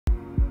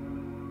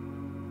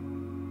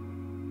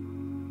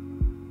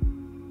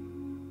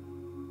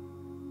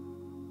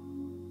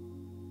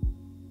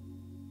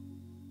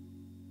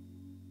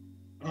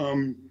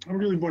I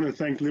really want to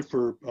thank Liv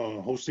for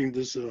hosting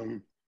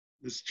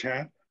this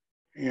chat,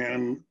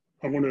 and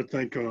I want to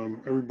thank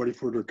everybody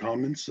for their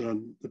comments.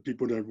 The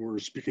people that were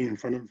speaking in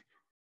front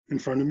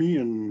of me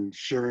and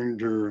sharing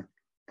their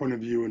point of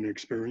view and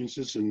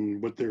experiences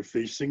and what they're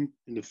facing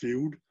in the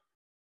field.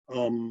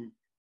 Um,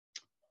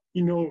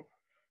 you know,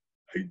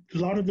 a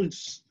lot of it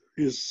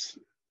is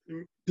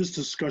this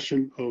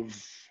discussion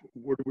of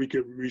where do we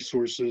get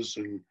resources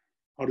and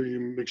how do you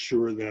make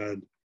sure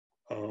that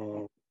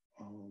uh,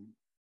 um,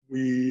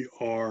 we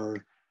are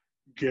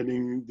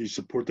getting the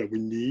support that we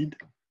need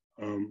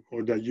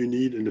or that you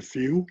need in the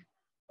field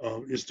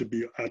is to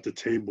be at the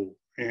table.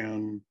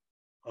 And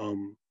a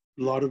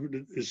lot of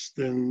it is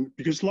then,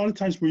 because a lot of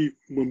times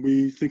when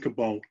we think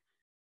about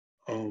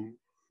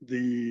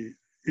the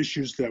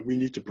issues that we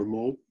need to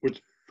promote,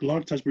 which a lot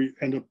of times we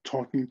end up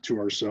talking to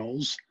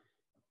ourselves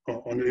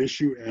on the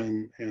issue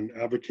and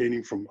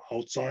advocating from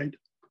outside.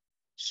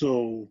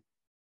 So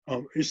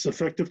it's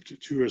effective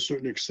to a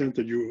certain extent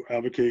that you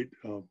advocate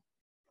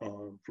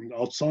from the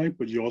outside,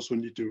 but you also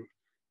need to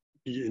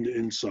be in the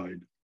inside.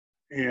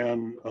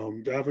 And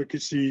the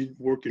advocacy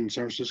work in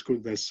San Francisco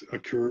that's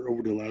occurred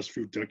over the last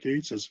few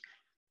decades has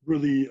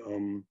really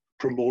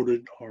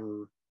promoted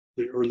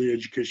the early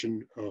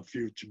education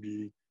field to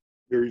be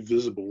very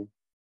visible.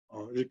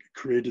 It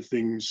created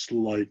things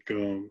like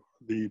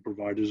the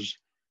providers,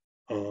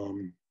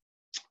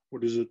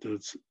 what is it?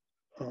 That's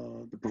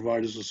the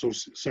Providers San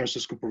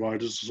Francisco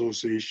Providers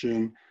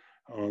Association.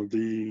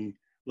 A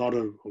lot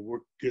of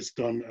work gets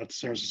done at the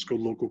San Francisco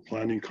Local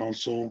Planning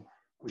Council,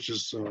 which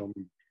is,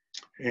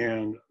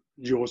 and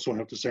you also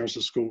have the San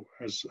Francisco,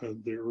 as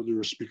the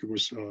earlier speaker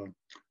was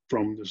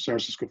from the San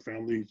Francisco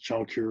Family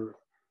Child Care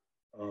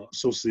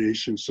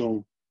Association.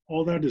 So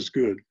all that is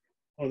good.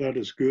 All that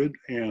is good,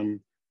 and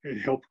it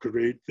helped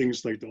create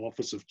things like the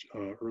Office of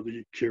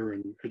Early Care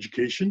and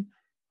Education,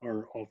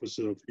 our Office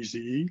of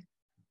ECE,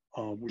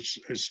 which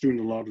is doing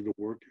a lot of the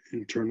work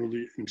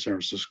internally in San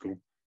Francisco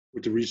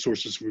with the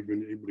resources we've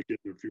been able to get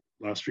in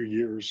the last few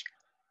years.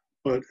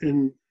 But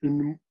in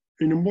the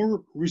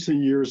more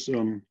recent years,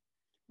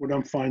 what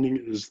I'm finding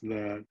is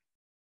that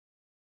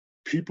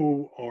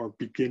people are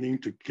beginning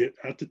to get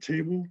at the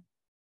table,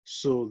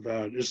 so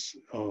that it's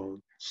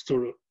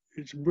sort of,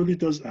 it really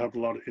does have a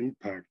lot of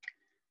impact.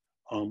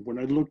 When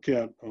I look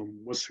at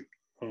what's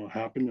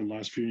happened in the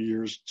last few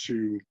years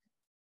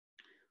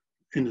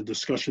in the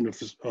discussion of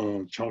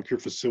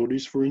childcare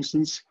facilities, for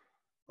instance,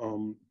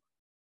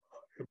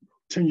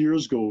 10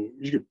 years ago,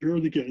 you could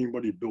barely get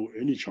anybody to build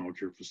any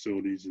childcare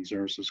facilities in San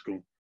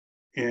Francisco.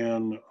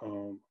 And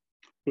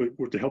but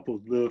with the help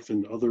of LIF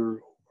and other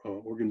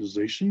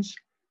organizations,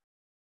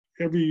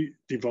 every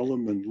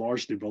development,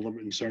 large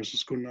development in San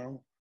Francisco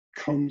now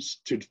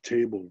comes to the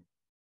table.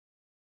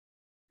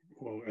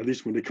 Well, at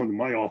least when they come to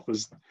my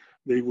office,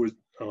 they would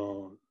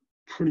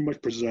pretty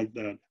much present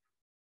that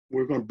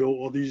we're going to build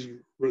all these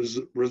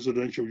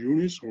residential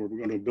units, or we're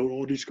going to build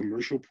all these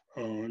commercial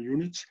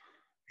units.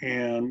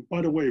 And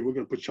by the way, we're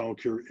going to put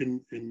childcare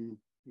in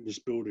this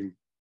building.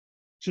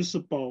 Just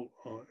about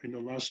in the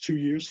last 2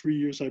 years, 3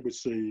 years, I would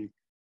say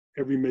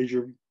every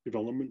major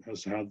development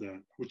has had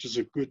that, which is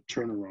a good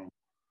turnaround.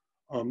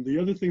 The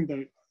other thing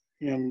that,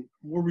 and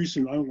more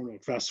recent, I don't want to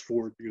fast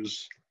forward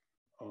because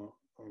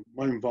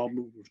my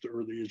involvement with the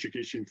early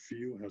education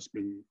field has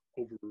been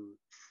over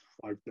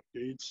 5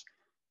 decades.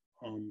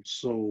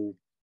 So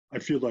I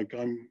feel like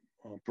I'm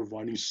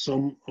providing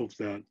some of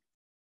that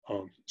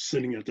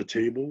sitting at the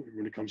table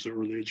when it comes to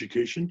early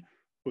education.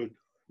 But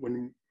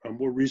when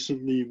more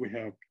recently we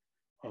have,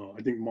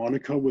 I think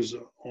Monica was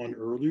on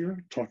earlier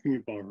talking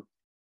about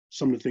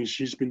some of the things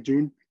she's been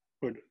doing,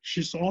 but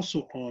she's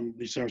also on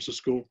the San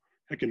Francisco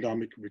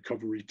Economic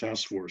Recovery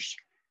Task Force.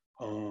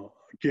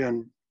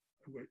 Again,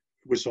 it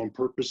was on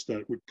purpose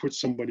that we put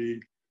somebody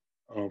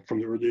from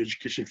the early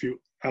education field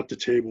at the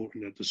table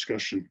in that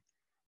discussion.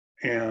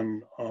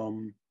 And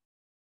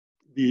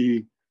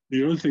the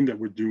other thing that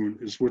we're doing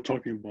is we're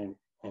talking about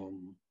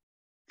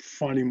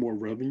finding more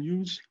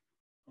revenues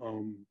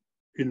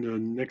in the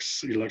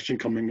next election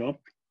coming up.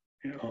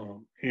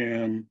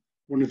 And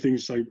one of the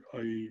things I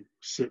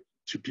said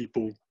to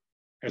people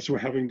as we're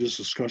having this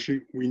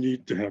discussion, we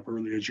need to have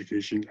early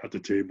education at the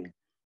table.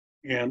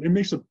 And it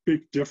makes a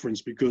big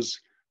difference because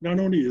not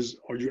only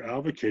are you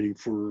advocating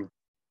for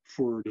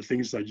the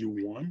things that you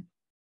want,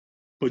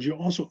 but you're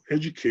also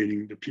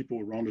educating the people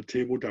around the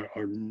table that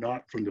are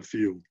not from the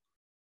field.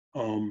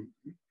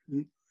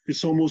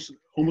 It's almost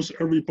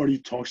everybody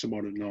talks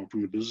about it now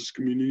from the business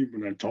community.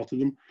 When I talk to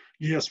them,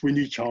 yes, we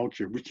need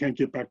childcare. We can't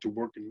get back to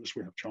work unless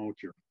we have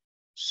childcare.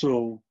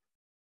 So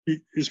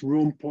it's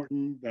real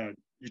important that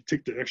you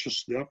take the extra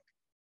step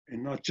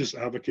and not just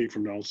advocate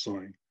from the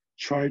outside.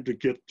 Try to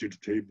get to the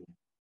table.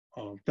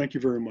 Thank you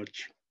very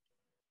much.